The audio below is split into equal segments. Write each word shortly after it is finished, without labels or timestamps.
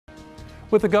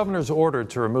With the governor's order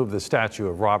to remove the statue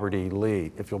of Robert E.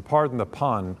 Lee, if you'll pardon the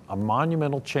pun, a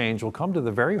monumental change will come to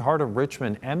the very heart of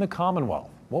Richmond and the Commonwealth.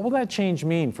 What will that change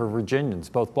mean for Virginians,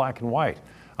 both black and white?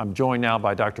 I'm joined now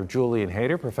by Dr. Julian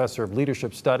Hayter, professor of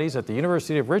leadership studies at the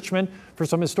University of Richmond, for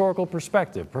some historical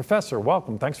perspective. Professor,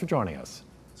 welcome. Thanks for joining us.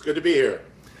 It's good to be here.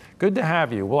 Good to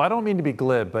have you. Well, I don't mean to be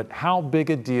glib, but how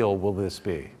big a deal will this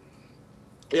be?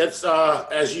 It's,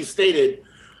 as you stated,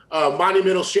 a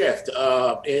monumental shift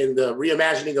in the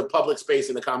reimagining of public space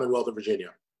in the Commonwealth of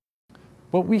Virginia.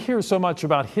 Well, we hear so much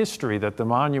about history that the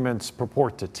monuments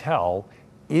purport to tell.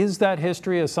 Is that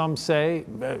history, as some say,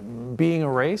 being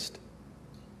erased?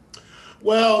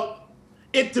 Well,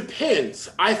 it depends.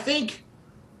 I think,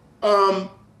 on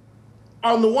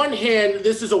the one hand,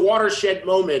 this is a watershed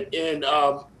moment in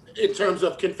terms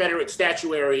of Confederate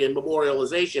statuary and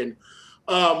memorialization.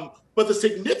 But the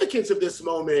significance of this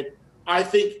moment, I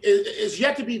think, is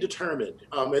yet to be determined.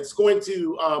 It's going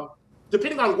to,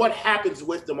 depending on what happens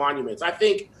with the monuments. I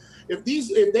think if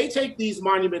they take these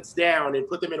monuments down and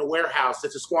put them in a warehouse,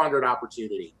 it's a squandered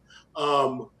opportunity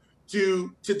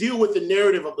to deal with the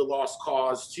narrative of the lost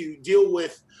cause, to deal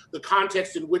with the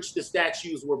context in which the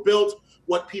statues were built,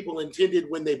 what people intended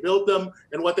when they built them,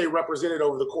 and what they represented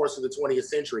over the course of the 20th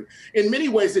century. In many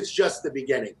ways, it's just the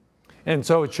beginning. And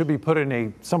so it should be put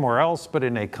in somewhere else, but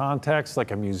in a context like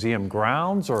a museum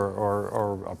grounds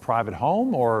or a private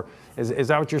home? Or is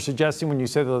that what you're suggesting when you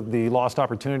say the lost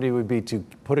opportunity would be to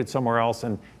put it somewhere else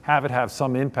and have it have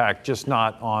some impact, just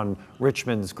not on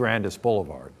Richmond's grandest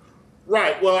boulevard?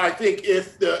 Right. Well, I think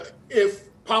if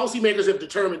policymakers have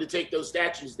determined to take those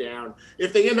statues down,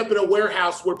 if they end up in a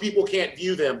warehouse where people can't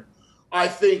view them, I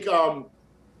think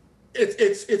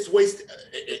it's waste.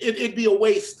 It'd be a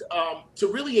waste to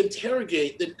really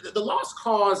interrogate the lost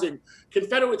cause. And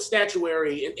Confederate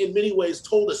statuary in many ways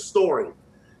told a story,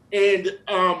 and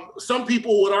some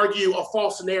people would argue a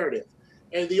false narrative.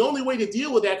 And the only way to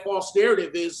deal with that false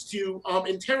narrative is to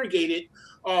interrogate it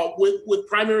with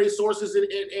primary sources and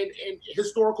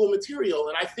historical material.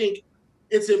 And I think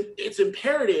it's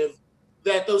imperative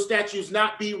that those statues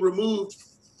not be removed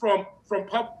from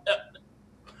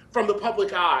the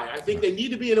public eye. I think they need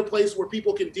to be in a place where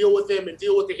people can deal with them and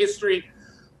deal with the history,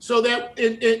 so that,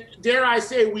 dare I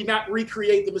say, we not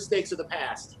recreate the mistakes of the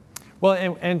past. Well,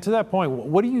 and to that point,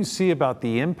 what do you see about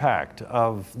the impact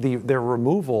of their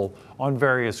removal on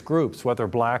various groups, whether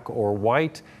black or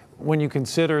white, when you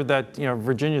consider that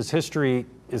Virginia's history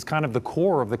is kind of the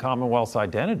core of the Commonwealth's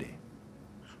identity?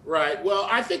 Right. Well,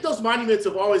 I think those monuments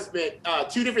have always meant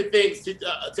two different things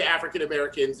to African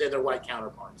Americans and their white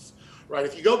counterparts. Right.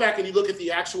 If you go back and you look at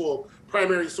the actual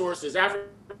primary sources, African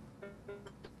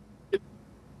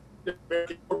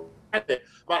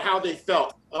about how they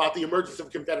felt about the emergence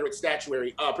of Confederate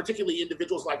statuary, particularly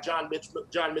individuals like John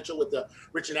Mitchell with the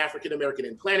Richmond African American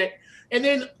and Planet. And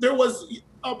then there was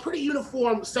a pretty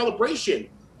uniform celebration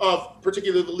of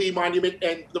particularly the Lee Monument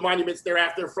and the monuments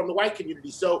thereafter from the white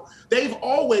community. So they've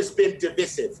always been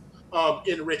divisive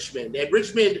in Richmond. And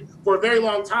Richmond, for a very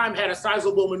long time, had a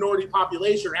sizable minority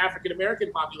population, or African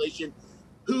American population,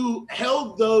 who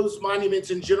held those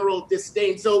monuments in general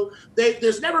disdain. So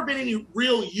there's never been any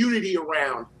real unity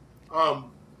around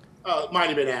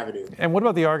Monument Avenue. And what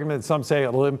about the argument that some say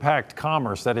it'll impact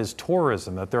commerce, that is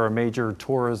tourism, that they're a major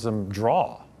tourism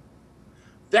draw?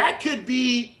 That could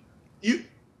be,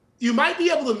 you might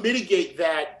be able to mitigate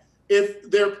that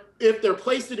if they're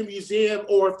placed in a museum,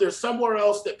 or if there's somewhere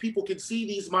else that people can see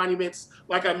these monuments,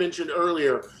 like I mentioned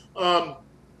earlier.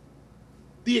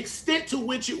 The extent to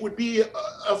which it would be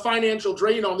a financial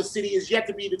drain on the city is yet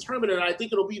to be determined, and I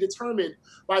think it'll be determined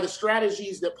by the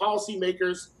strategies that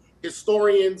policymakers,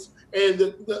 historians, and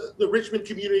the Richmond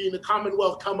community and the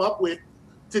Commonwealth come up with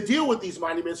to deal with these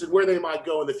monuments and where they might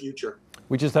go in the future.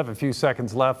 We just have a few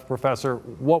seconds left. Professor,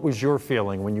 what was your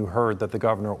feeling when you heard that the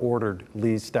governor ordered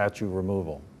Lee's statue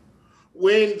removal?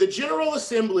 When the General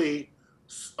Assembly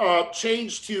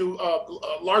changed to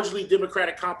a largely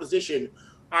Democratic composition,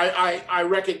 I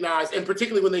recognize, and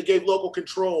particularly when they gave local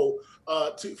control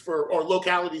or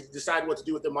localities to decide what to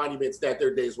do with the monuments, that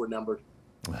their days were numbered.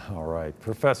 All right.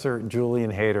 Professor Julian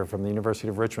Hayter from the University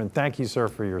of Richmond, thank you, sir,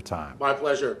 for your time. My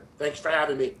pleasure. Thanks for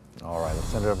having me. All right. Let's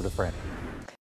send it over to Fran.